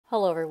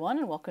Hello everyone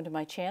and welcome to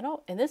my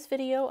channel. In this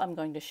video I'm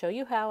going to show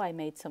you how I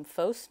made some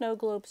faux snow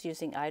globes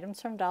using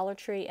items from Dollar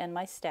Tree and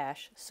my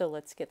stash, so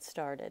let's get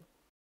started.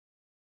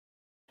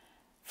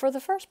 For the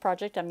first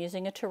project I'm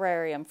using a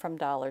terrarium from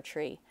Dollar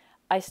Tree.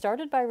 I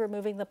started by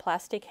removing the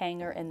plastic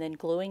hanger and then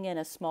gluing in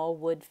a small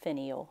wood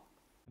finial.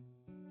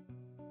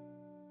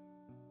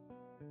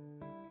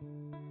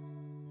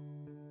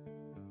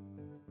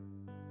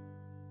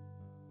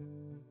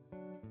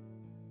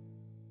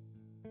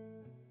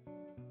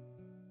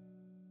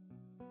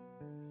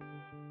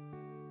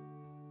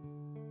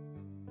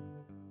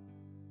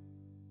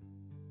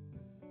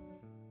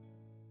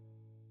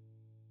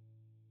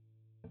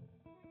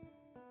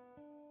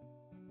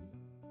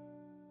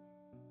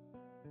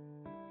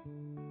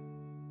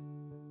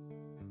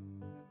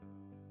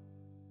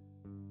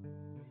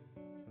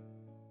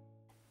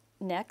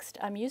 Next,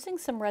 I'm using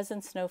some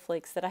resin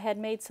snowflakes that I had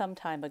made some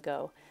time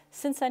ago.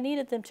 Since I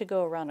needed them to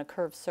go around a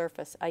curved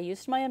surface, I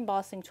used my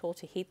embossing tool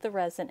to heat the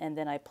resin and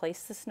then I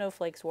placed the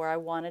snowflakes where I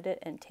wanted it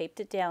and taped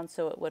it down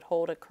so it would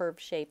hold a curved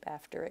shape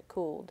after it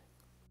cooled.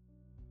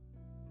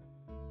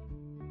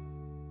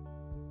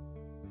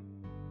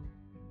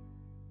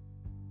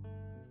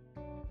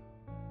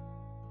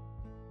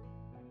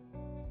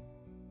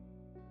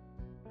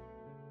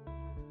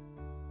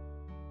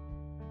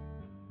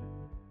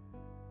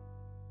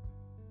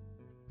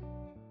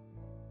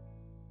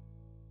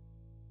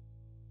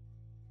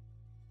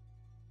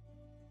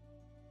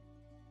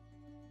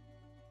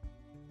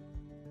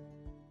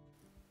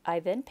 I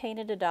then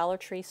painted a Dollar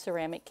Tree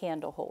ceramic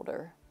candle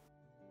holder.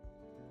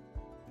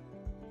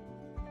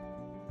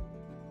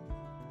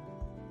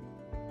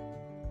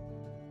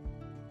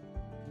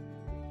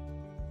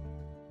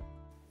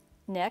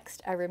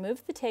 Next, I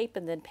removed the tape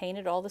and then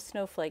painted all the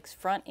snowflakes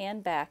front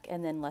and back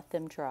and then let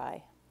them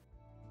dry.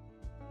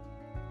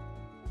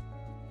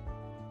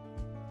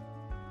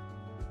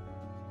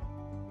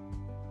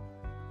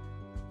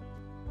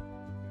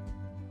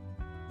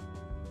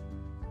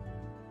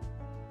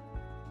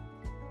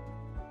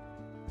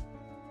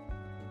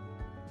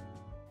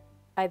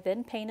 I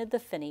then painted the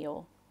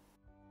finial.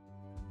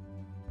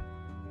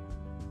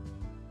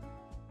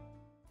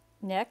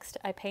 Next,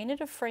 I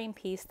painted a frame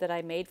piece that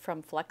I made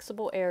from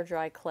flexible air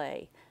dry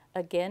clay.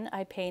 Again,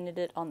 I painted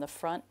it on the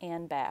front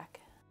and back.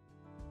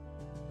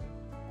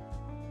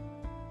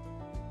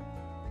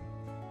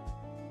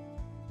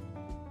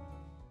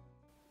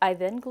 I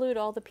then glued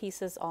all the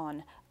pieces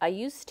on. I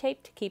used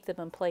tape to keep them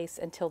in place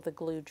until the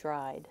glue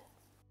dried.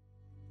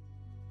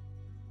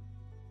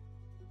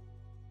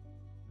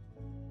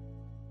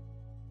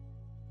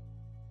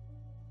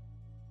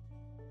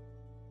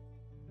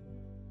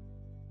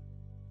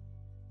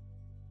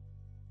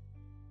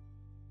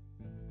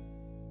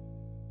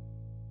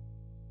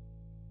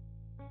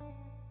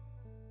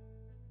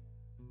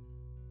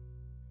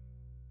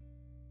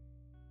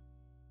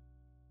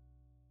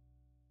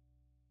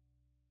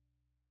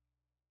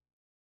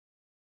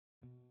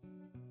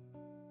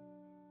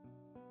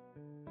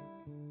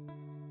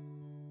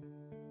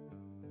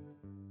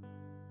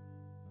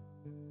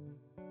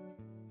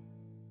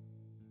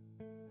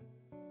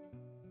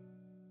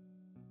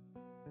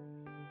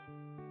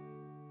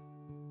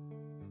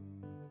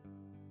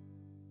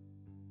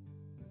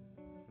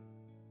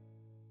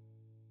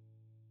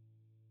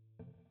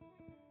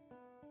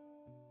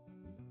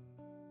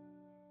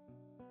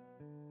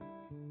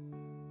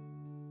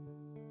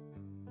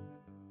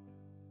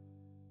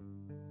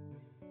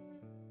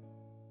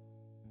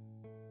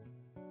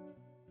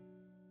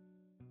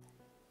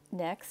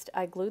 Next,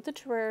 I glued the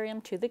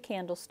terrarium to the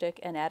candlestick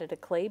and added a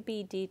clay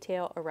bead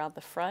detail around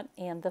the front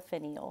and the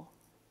finial.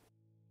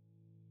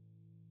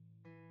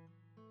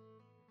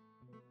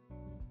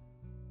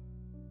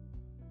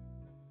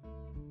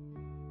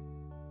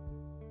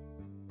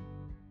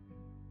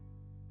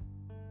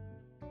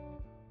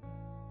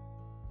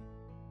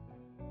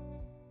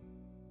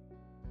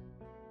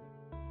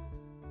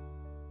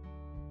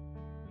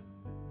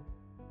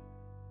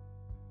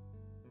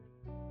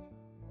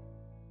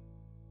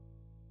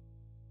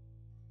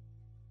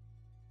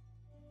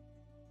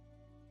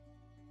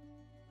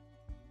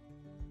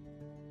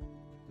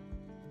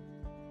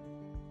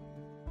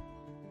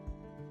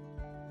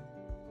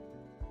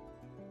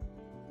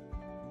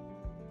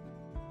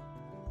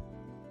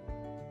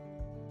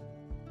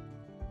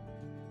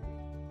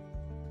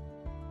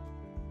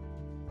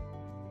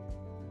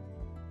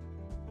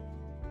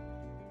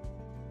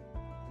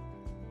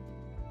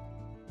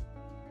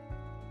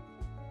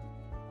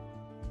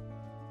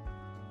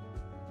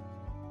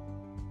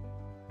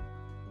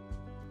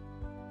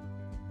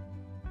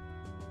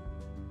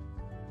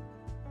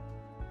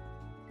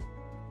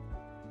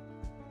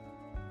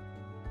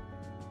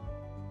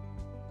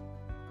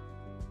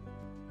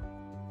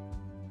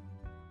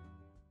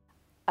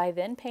 I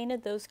then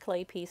painted those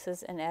clay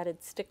pieces and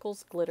added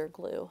Stickles glitter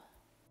glue.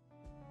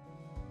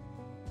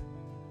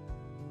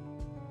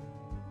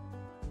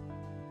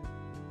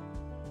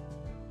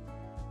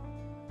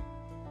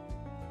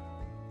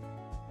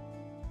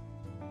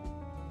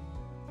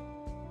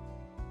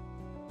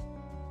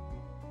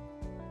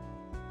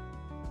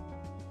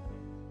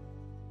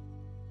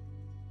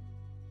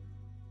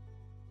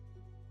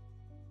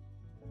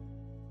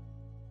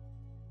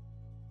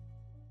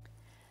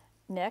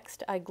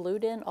 Next, I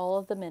glued in all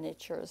of the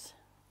miniatures.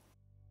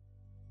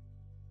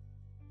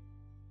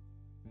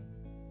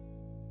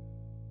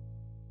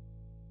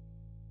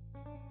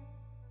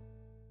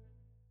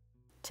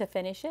 To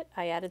finish it,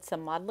 I added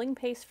some modeling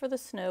paste for the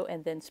snow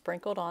and then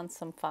sprinkled on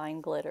some fine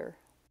glitter.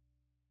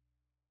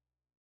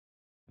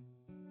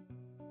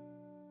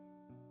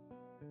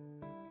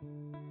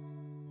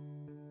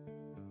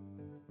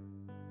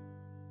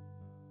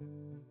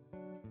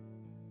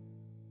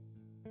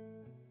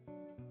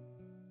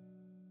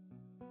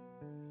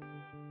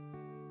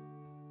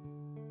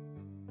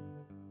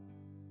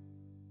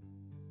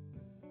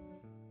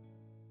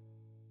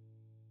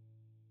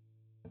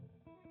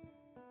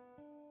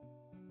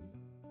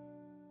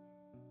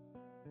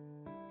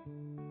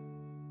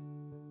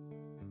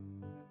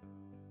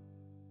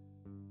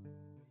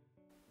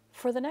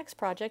 For the next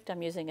project,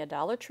 I'm using a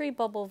Dollar Tree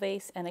bubble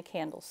vase and a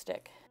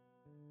candlestick.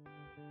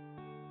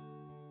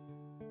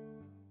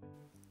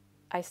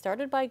 I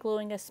started by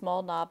gluing a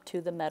small knob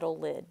to the metal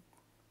lid.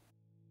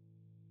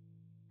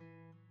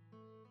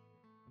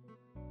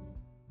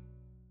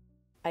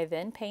 I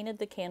then painted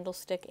the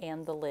candlestick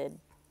and the lid.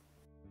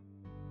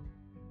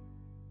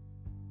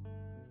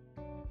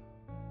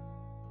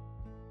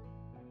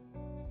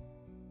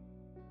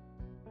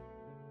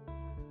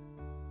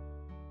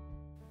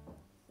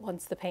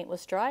 Once the paint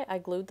was dry, I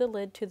glued the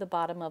lid to the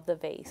bottom of the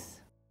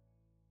vase.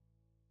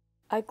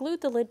 I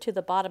glued the lid to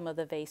the bottom of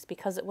the vase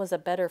because it was a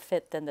better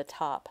fit than the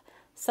top.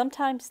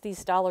 Sometimes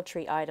these Dollar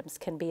Tree items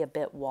can be a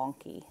bit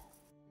wonky.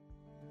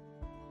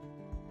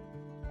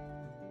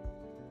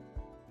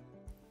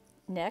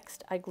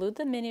 Next, I glued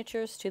the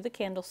miniatures to the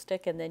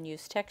candlestick and then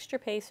used texture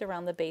paste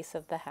around the base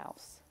of the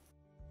house.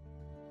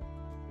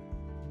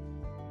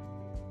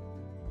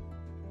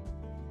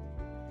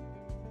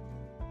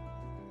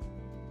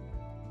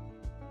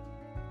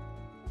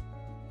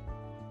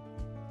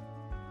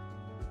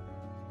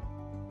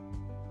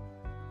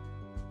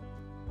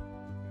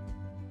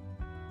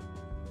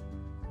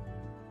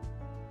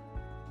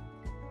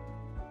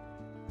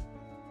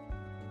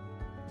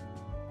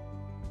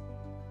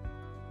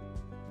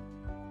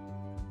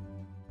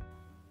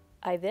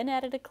 I then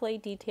added a clay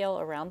detail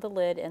around the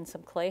lid and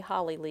some clay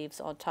holly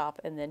leaves on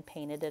top and then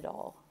painted it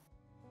all.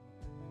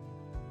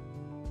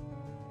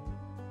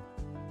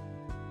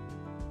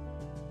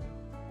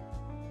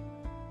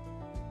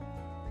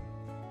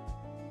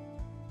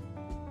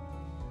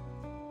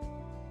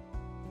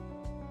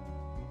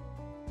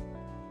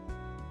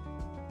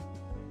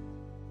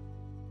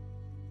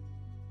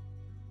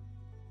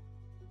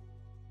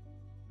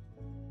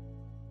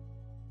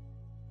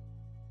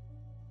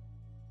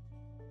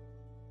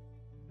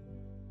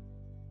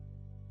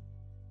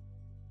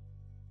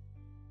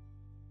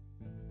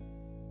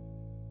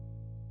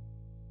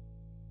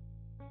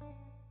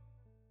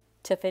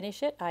 To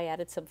finish it, I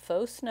added some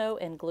faux snow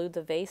and glued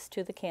the vase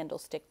to the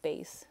candlestick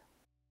base.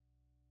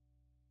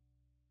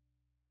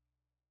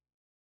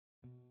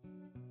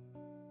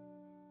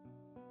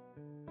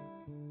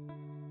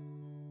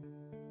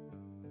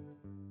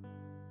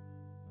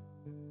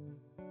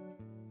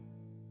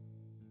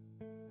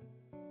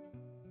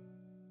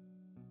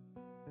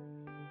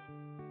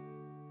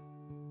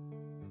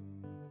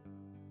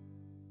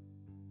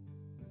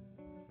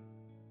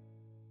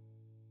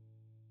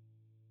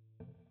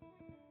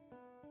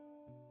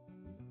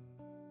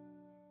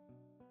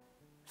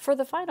 For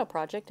the final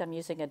project, I'm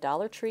using a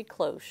Dollar Tree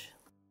cloche.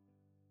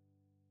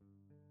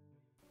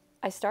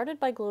 I started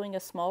by gluing a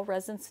small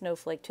resin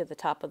snowflake to the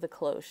top of the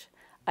cloche.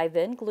 I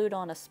then glued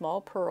on a small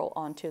pearl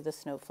onto the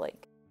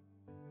snowflake.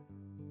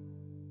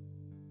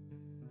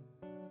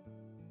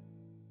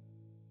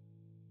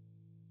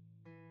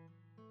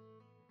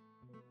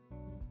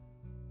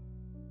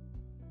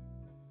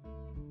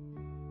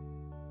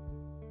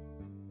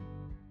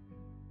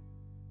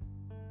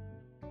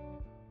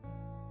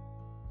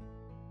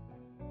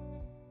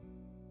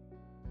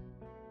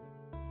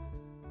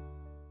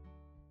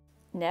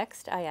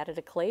 Next, I added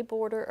a clay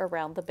border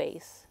around the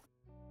base.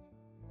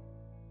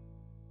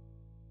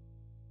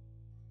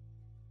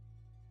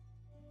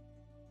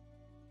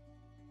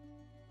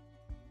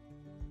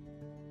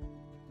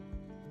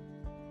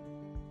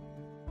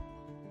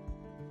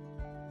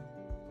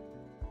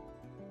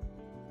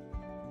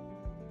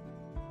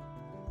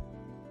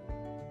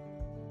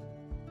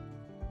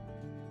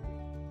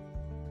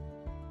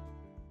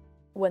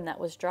 When that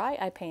was dry,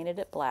 I painted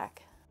it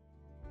black.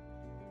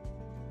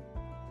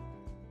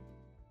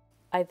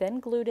 I then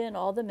glued in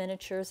all the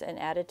miniatures and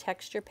added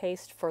texture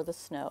paste for the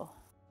snow.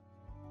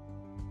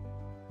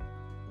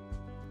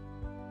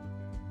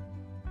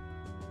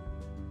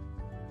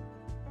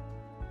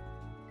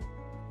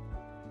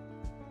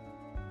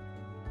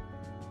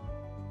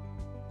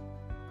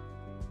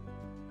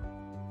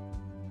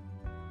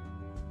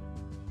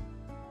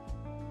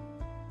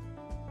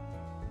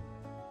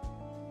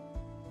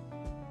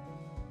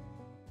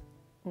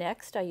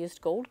 Next, I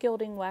used gold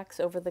gilding wax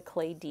over the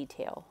clay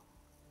detail.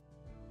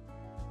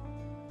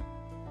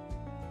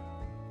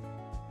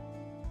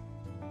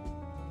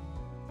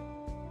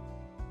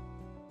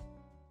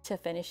 To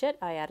finish it,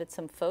 I added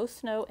some faux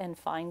snow and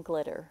fine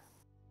glitter.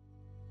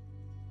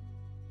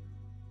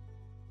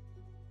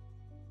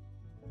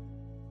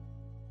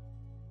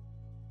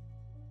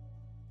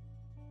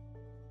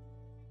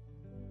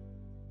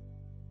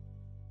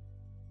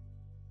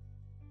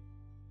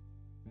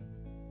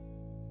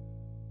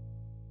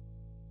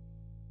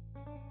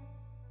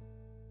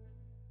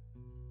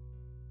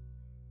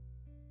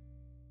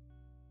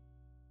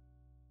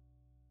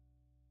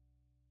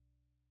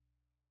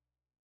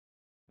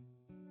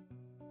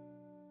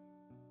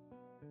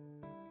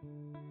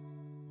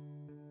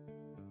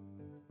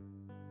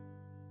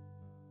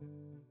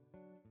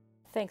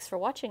 Thanks for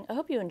watching. I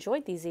hope you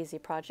enjoyed these easy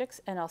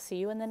projects, and I'll see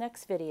you in the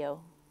next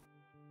video.